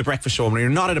when I'm doing the breakfast show, when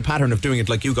you're not in a pattern of doing it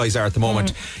like you guys are at the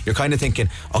moment, you're kind of thinking,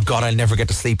 oh God, I'll never get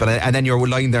to sleep. And then you're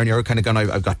lying there and you're kind of going,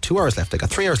 I've got 2 hours left, I got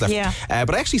 3 hours left. Yeah.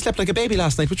 But I actually slept like a baby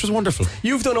last night, which was wonderful.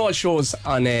 You've done all shows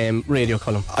on radio,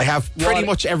 Colm. I have pretty What-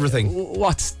 much everything.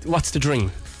 What's the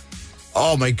dream?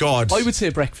 Oh my God. I would say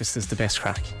breakfast is the best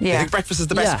crack. I think breakfast is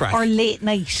the best Yeah. crack. Or late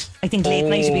night. I think late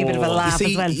night would be a bit of a You laugh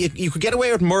see, as well. you could get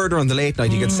away with murder on the late night.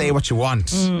 You can say what you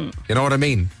want. You know what I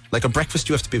mean? Like a breakfast,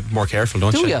 you have to be more careful,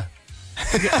 don't you? Do you?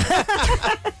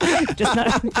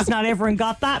 Just not everyone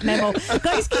got that memo.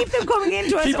 Guys, keep them coming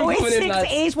into us. Keep them coming in, 086 lads.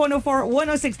 8104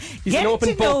 106. He's Get an open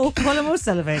to know book. Colm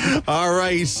O'Sullivan. All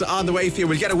right, on the way for you.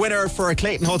 We'll get a winner for a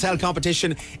Clayton Hotel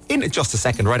competition in just a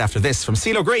second, right after this from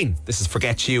CeeLo Green. This is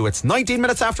Forget You. It's 19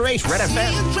 minutes after 8, Red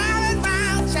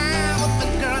FM.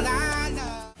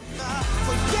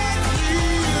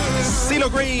 CeeLo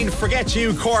Green, Forget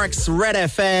You, Cork's Red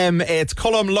FM. It's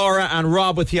Colm, Laura and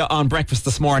Rob with you on breakfast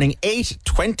this morning.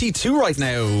 8:22 right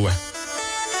now.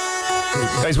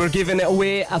 Guys, we're giving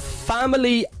away a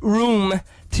family room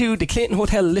to the Clayton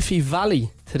Hotel Liffey Valley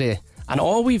today. And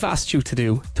all we've asked you to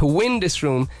do to win this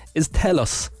room is tell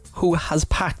us who has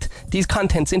packed these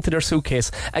contents into their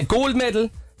suitcase. A gold medal,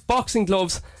 boxing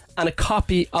gloves, and a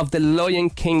copy of the Lion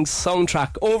King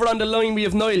soundtrack. Over on the line we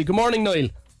have Niall. Good morning, Niall.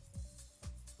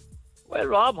 Well,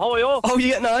 Rob, how are you? How are you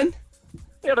getting on?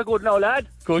 You're a good now, lad.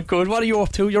 Good, good. What are you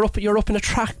up to? You're up in a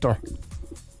tractor.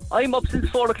 I'm up since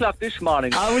 4 o'clock this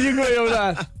morning. How will you go with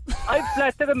that? I'm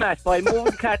flat to the mat by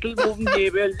moving cattle, moving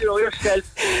gables, yourself.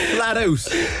 Flat out.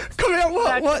 Come here,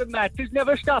 Flat what? to the mat. It's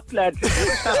never stopped, lad.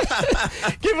 It's never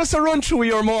stopped. Give us a run through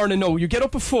your morning now. You get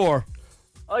up at 4.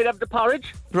 I'd have the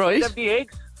porridge. Right. I'd have the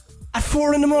eggs. At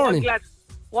 4 in the morning?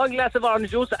 One glass of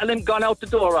orange juice and I'm gone out the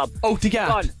door, Rob. Out the gap?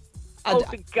 Gone.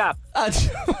 Out the gap.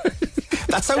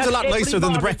 That sounds a lot That's nicer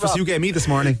than the every breakfast morning, you gave me this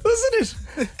morning. Isn't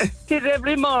it? Tis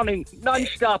every morning,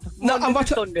 non-stop. No, Monday and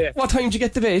to Sunday. what time did you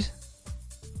get to bed?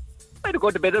 I don't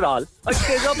go to bed at all. I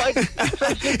stay up.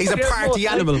 He's a party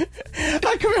animal.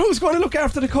 Come here, who's going to look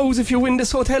after the cows if you win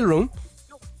this hotel room?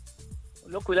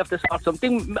 Look, we'll have to sort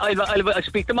something. I'll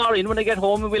speak to Maureen when I get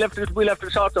home, and we'll have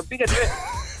to sort something anyway.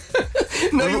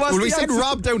 Will we send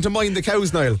Rob down to mind the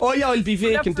cows, Niall? Oh yeah, I'll be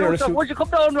vacant there in a few. Would you come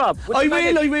down, Rob? I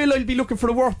will. I'll be looking for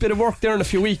a bit of work there in a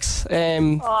few weeks.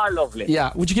 Lovely.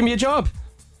 Yeah, would you give me a job?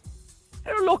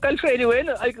 Look, I'll train you in.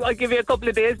 I'll give you a couple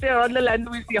of days there on the land.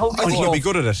 We'll see how I think you'll be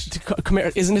good at it. Come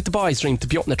here, isn't it the boys' dream to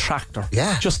be up in a tractor?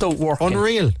 Yeah. Just out working.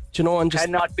 Unreal. Do you know, and just...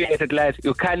 Cannot beat it, lad.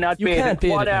 You cannot beat it.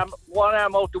 One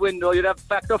arm out the window. You'd have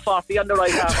factor 40 on the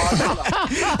right arm.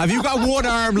 Have you got one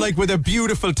arm like with a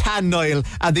beautiful tan, Niall,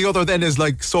 and the other then is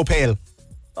like so pale?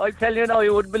 I tell you now,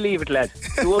 you wouldn't believe it, lad.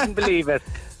 You wouldn't believe it.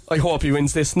 I hope he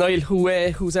wins this. Niall,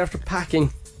 who's after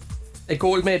packing a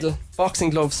gold medal, boxing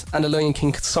gloves, and a Lion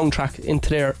King soundtrack into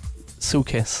their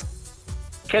suitcase.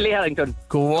 Kelly Harrington.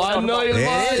 Go on, Niall.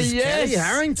 Yes, Kelly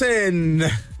Harrington.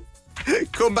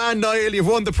 Come on, Niall, you've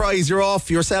won the prize. You're off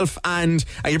yourself, and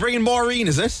are you bringing Maureen,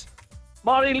 is it?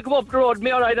 Maureen will come up the road with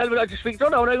me, alright. I'll just speak to her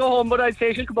now when I go home, but I'd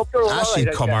say she'll come up the road.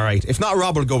 She'll come, alright. If not,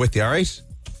 Rob will go with you, alright?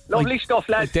 Lovely stuff,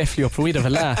 lad. Definitely up for we'd have a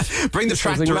laugh. Bring the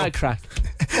tractor mad crack.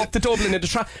 Up to Dublin in the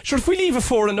tractor. Sure, if we leave at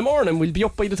 4 a.m, we'll be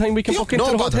up by the time we can book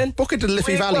into the hotel. Book into the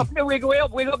Liffey Valley. We go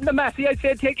up in the Massey. I'd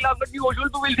say take longer than usual,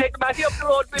 but we'll take the Massey up the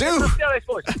road. I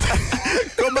suppose.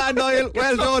 Come on, Niall.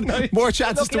 Well done. More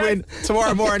chances to win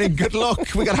tomorrow morning. Good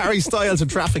luck. We got Harry Styles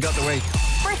and Traffic on the way.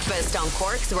 Breakfast on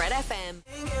Cork's Red FM.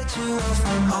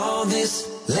 All this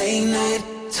late night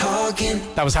talking.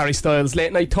 That was Harry Styles,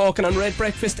 Late Night Talking on Red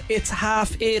Breakfast. It's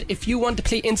 8:30. If you want to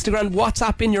play Instagram,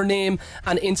 WhatsApp in your name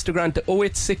and Instagram to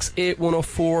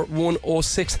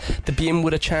 0868104106 to be in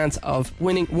with a chance of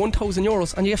winning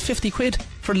 €1,000, and you have 50 quid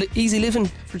for easy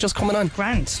living for just coming on.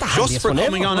 Grand. Just for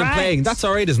coming on and playing. That's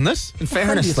alright, isn't it? In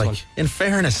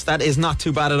fairness, that is not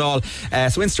too bad at all.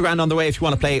 So Instagram on the way if you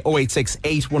want to play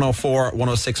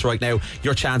 0868104106 right now.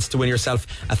 Your chance to win yourself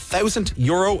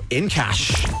 €1,000 in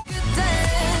cash.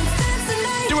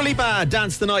 Dua Lipa,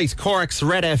 Dance the Night, Cork's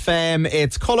Red FM.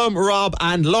 It's Colm, Rob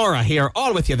and Laura here,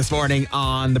 all with you this morning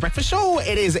on The Breakfast Show.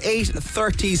 It is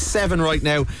 8:37 right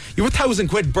now. You have 1,000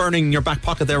 quid burning in your back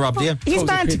pocket there, Rob, do you? He's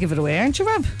bad to give it away, aren't you,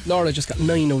 Rob? Laura just got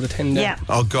 9 out of 10 there. Yeah.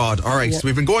 Oh, God. All right, so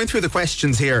we've been going through the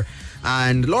questions here.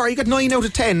 And Laura, you got 9 out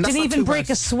of 10. That's Didn't even break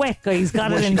a sweat, guys.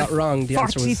 Got it in got wrong. The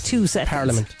 42 seconds.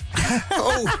 Parliament.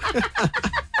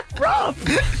 Rob!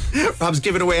 Rob's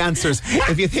giving away answers.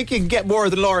 If you think you can get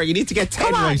more than Laura, you need to get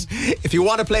 10 right. If you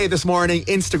want to play this morning,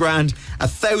 Instagram,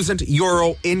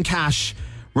 €1,000 in cash.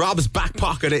 Rob's back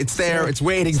pocket, it's there, it's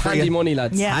waiting for handy you. Money,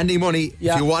 lads. Yeah. Handy money.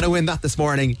 Yeah. If you want to win that this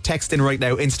morning, text in right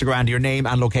now, Instagram, your name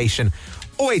and location.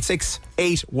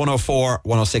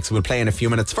 086-8104-106. We'll play in a few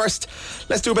minutes. First,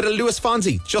 let's do a bit of Luis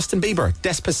Fonsi, Justin Bieber,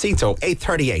 Despacito,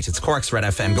 8:38. It's Cork's Red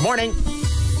FM. Good morning.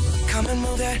 Come and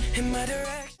move that in my direction.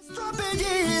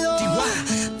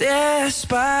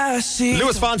 Despacito.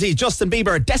 Luis Fonsi, Justin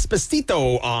Bieber,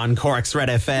 Despacito on Cork's Red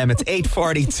FM. It's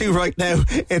 8:42 right now.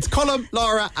 It's Colm,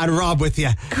 Laura and Rob with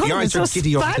you. You're so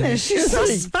Spanish. You're so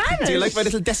Spanish. Do you like my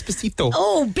little Despacito?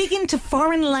 Oh, big into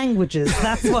foreign languages.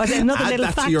 That's what another little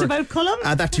fact about Colm.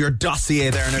 Add that to your dossier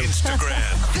there now.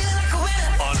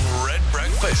 Instagram on Red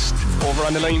Breakfast. Over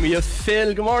on the line we have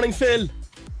Phil. Good morning, Phil.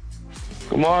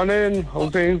 Good morning. How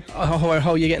things?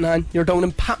 How are you getting on? You're down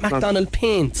in Pat McDonald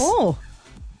Paints. Oh.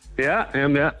 Yeah, I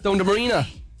am, yeah. Down the marina.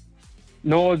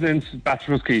 No, it's in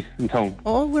Bachelor's Key in town.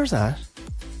 Oh, where's that?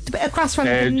 Across from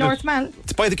the North Mall.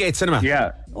 It's by the Gate Cinema.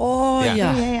 Yeah. Oh,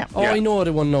 yeah. Oh, Yeah. I know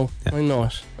the one now. Yeah. I know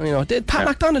it. Pat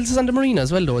McDonald's is on the marina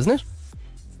as well, though, isn't it?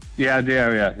 Yeah, they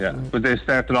are, yeah. But they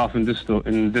started off in this store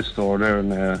there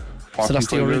in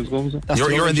 45 years ago. Was it?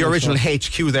 You're in the original store.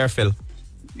 HQ there, Phil.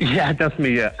 Yeah, that's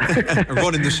me, yeah.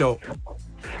 Running the show.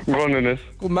 Running it.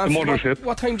 Good man. The mothership.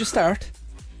 What time do you start?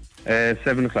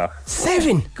 7 o'clock.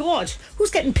 7? God, who's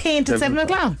getting paint at 7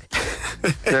 o'clock?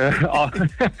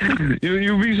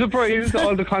 You'll be surprised.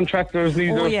 All the contractors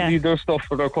need their stuff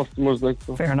for their customers. Like,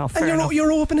 so. Fair enough. And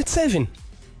you're open at 7?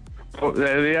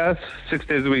 Yeah, 6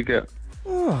 days a week, yeah.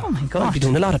 Oh my God. I'll be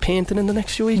doing a lot of painting in the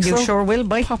next few weeks. You sure will,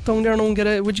 bye. Pop down there and get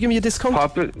a... Would you give me a discount?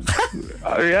 Pop it.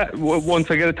 Yeah,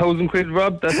 once I get 1,000 quid,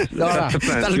 Rob, that's the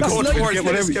plan. That'll You go can towards get the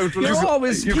whatever- discount.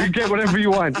 You can get whatever you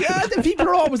want. Yeah, the people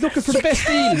are always looking for the best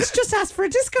deals. Just ask for a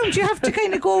discount. You have to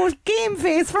kind of go game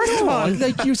face first of all.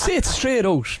 Like you say it straight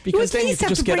out, because then you can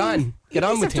just get on with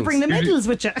have things. to bring the medals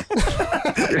with you.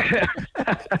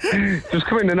 Just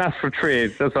come in and ask for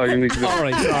trades. That's all you need to do. All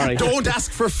right. Don't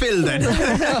ask for Phil then.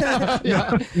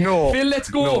 No. Phil, let's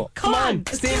go. No. Come on,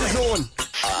 stay in the zone.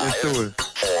 Let's do it.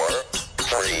 4,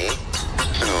 3,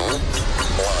 2,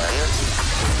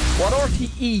 1. What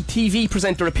RTE TV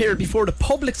presenter appeared before the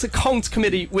Public Accounts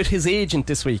Committee with his agent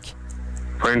this week?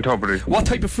 Brian Tubridy. What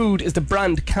type of food is the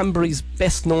brand Cadbury's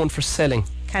best known for selling?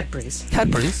 Cadbury's.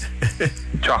 Cadbury's.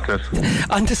 Chocolate.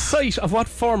 On the site of what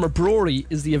former brewery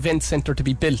is the event centre to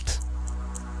be built?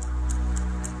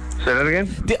 Say that again?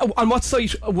 On what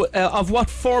site of what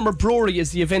former brewery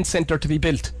is the event centre to be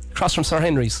built? Across from Sir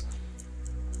Henry's.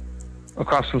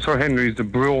 Across from Sir Henry's, the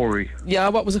brewery. Yeah,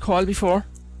 what was it called before?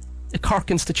 A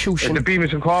Cork institution. The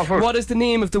Beamish and Crawford. What is the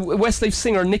name of the Westlife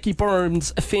singer Nicky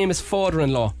Burns' a famous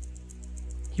father-in-law?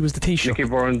 He was the Taoiseach. Nicky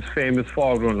Burns' famous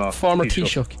father-in-law. Former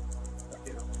Taoiseach.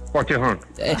 What do you heard?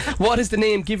 What is the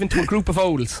name given to a group of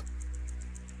owls?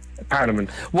 Parliament.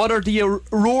 What are the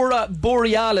Aurora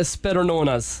Borealis better known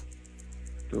as?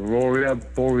 The Aurora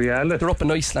Borealis. They're up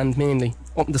in Iceland mainly,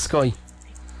 up in the sky.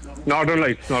 Northern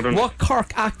Lights. What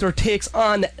Cork actor takes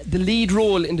on the lead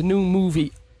role in the new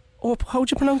movie? Oh, how'd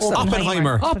you pronounce that?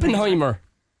 Oppenheimer.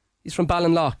 He's from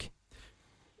Ballinlough.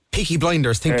 Peaky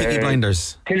Blinders. Think Peaky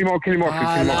Blinders. Killimore. He was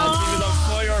on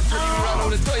fire. Pretty ran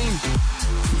out of time.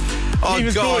 Oh He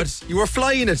was God, good. you were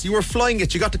flying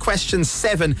it. You got to question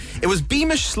 7. It was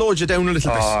Beamish slowed you down a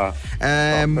little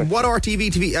bit. What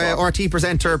RT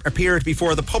presenter appeared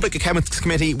before the Public Accounts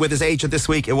Committee with his agent this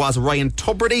week? It was Ryan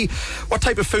Tubridy. What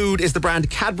type of food is the brand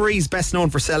Cadbury's best known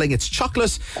for selling? It's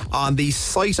chocolate. On the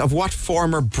site of what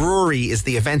former brewery is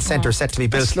the event centre set to be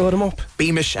built? Slow them up.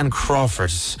 Beamish and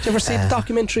Crawford. Did you ever see the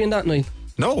documentary in that night?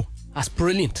 No. That's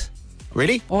brilliant.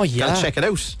 Really? Oh yeah. Gotta check it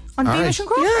out. On All Beamish right. and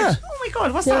Crawford? Yeah. Oh my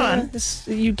God, what's that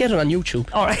on? You get it on YouTube.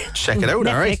 All right. Check it out, all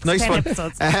right. Netflix, Nice 10 one.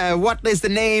 episodes. What is the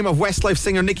name of Westlife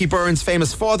singer Nicky Burns'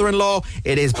 famous father-in-law?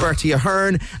 It is Bertie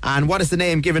Ahern. And what is the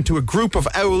name given to a group of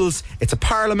owls? It's a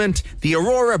parliament. The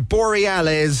Aurora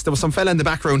Borealis. There was some fella in the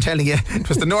background telling you it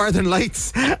was the Northern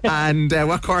Lights. And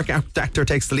what Cork actor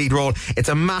takes the lead role? It's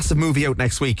a massive movie out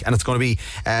next week, and it's going to be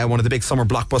one of the big summer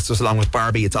blockbusters along with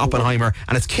Barbie. It's Oppenheimer,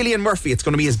 and it's Cillian Murphy. It's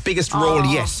going to be his biggest role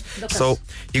yet. So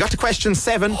you got to question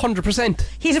 7. 100%.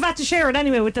 He'd have had to share it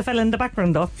anyway with the fella in the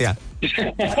background, though. Yeah.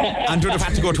 And would have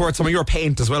had to go towards some of your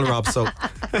paint as well, Rob. So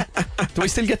Do I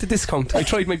still get the discount? I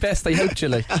tried my best. I helped you,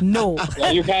 like. No.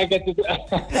 Yeah, you can't get the.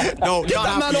 no, Get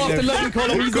that man off the line,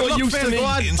 Colm. He's not used to me.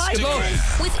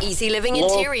 Instagram. With Easy Living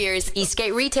Interiors,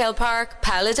 Eastgate Retail Park,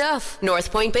 Paladuff,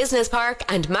 North Point Business Park,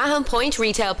 and Mahon Point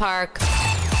Retail Park.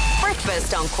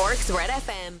 Breakfast on Cork's Red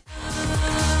FM.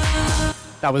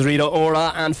 That was Rita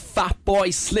Ora and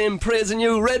Fatboy Slim praising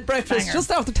you. Red Breakfast Banger.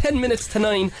 just after 10 minutes to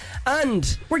 9.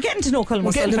 And We're getting to know Colm.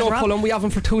 we're getting to know Colm. We have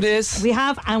him for 2 days. We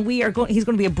have, and we are going. He's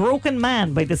going to be a broken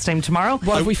man by this time tomorrow.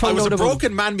 What have we I found was out a about?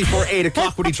 broken man before 8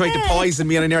 o'clock when he tried to poison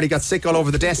me and I nearly got sick all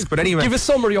over the desk. But anyway. Give a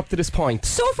summary up to this point.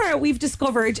 So far, we've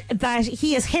discovered that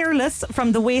he is hairless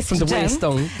from the waist down. Waist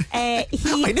down.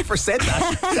 I never said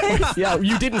that. Yeah,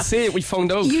 you didn't say it. We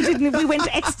found out. You didn't. We went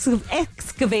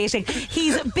excavating.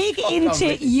 He's big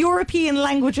into European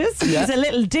languages. Yeah. He's a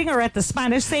little dinger at the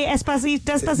Spanish. Say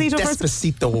Despacito first.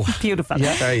 Despacito. Beautiful.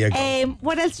 Yeah. There you go.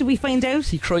 What else did we find out?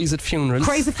 He cries at funerals.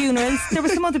 Cries of funerals. There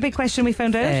was some other big question we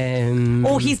found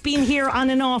out. He's been here on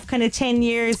and off kind of 10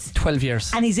 years. 12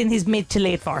 years. And he's in his mid to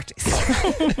late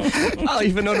 40s. I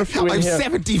have another few in I'm here.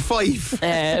 75. I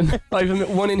have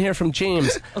one in here from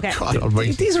James. Okay. God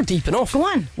almighty. These are deep enough. Go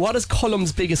on. What is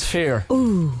Colm's biggest fear?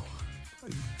 Ooh.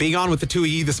 Being on with the two of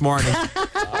you this morning.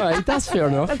 All right, that's fair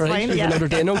enough. That's right? fine, We've yeah. another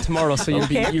day now tomorrow, so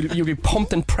Okay. you'll be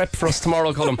pumped and prepped for us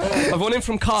tomorrow, Colm. I've one in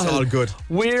from Cahill. It's all good.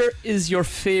 Where is your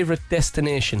favourite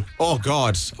destination? Oh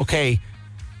God. Okay.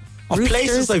 Of Roosters,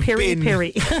 places I've Piri, been.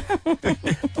 Piri.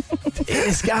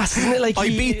 It's gas, isn't it? Like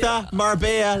Ibiza,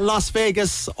 Marbella, Las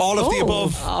Vegas, all of the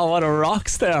above. Oh, what a rock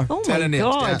star. Oh my Telling you,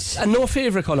 God. yeah. And no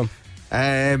favourite, Colm?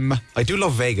 I do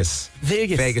love Vegas.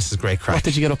 Vegas is great crack. What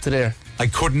did you get up to there? I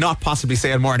could not possibly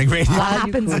say on morning radio. What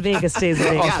happens in Vegas stays in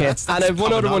Vegas. Okay, that's and I have one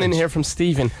common other one in knowledge. here from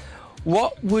Stephen.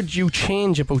 What would you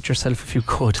change about yourself if you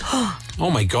could?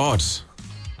 Oh my God.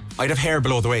 I'd have hair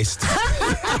below the waist.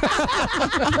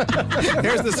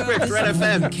 Here's the script, Red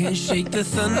FM. Can't shake the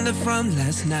thunder from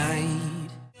last night.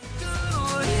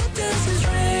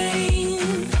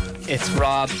 It's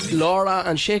Rob, Laura,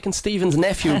 and Shakin' Stephen's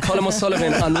nephew, Colm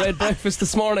O'Sullivan, on Red Breakfast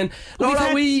this morning.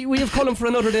 Laura, we have Colm for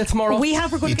another day tomorrow. We're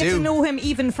going to get to know him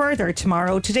even further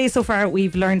tomorrow. Today, so far,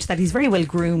 we've learned that he's very well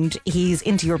groomed. He's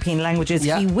into European languages.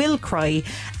 Yeah. He will cry.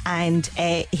 And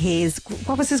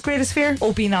what was his greatest fear?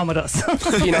 Oh, being on with us.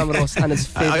 Being on with us, and his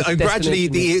favourite I'm gradually,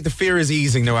 destination. the fear is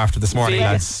easing now after this morning,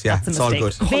 Vegas. lads. Yeah, That's a it's all good.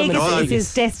 mistake. Vegas is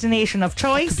his destination of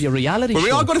choice. Could be a reality Will show.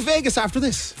 we all go to Vegas after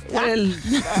this? Well,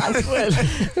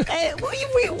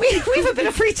 We have a bit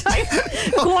of free time.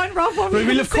 Go on, Rob.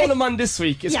 We'll have Colm on this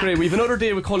week. It's great. We have another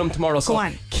day with Colm tomorrow. So Go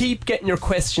on. keep getting your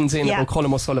questions in about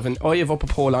Colm O'Sullivan. I have up a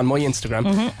poll on my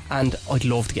Instagram, and I'd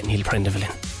love to get Neil Prendeville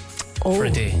in for a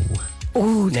day.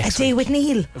 Oh, a Next day week. with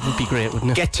Neil. It would be great,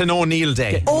 wouldn't it? Get to know Neil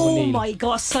Day. Oh my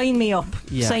God, sign me up.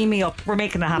 Yeah. Sign me up. We're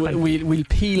making it happen. We'll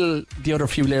peel the other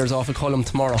few layers off of Colm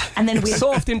tomorrow. And then we'll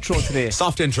soft intro today.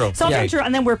 Soft intro. Soft intro,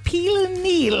 and then we're peeling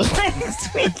Neil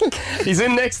next week. He's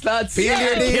in next, lads. Peel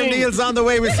your Neil. Neil's on the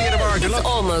way. We'll see you tomorrow. Good It's luck.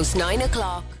 almost 9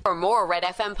 o'clock. For more Red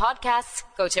FM podcasts,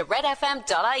 go to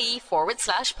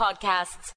redfm.ie/podcasts.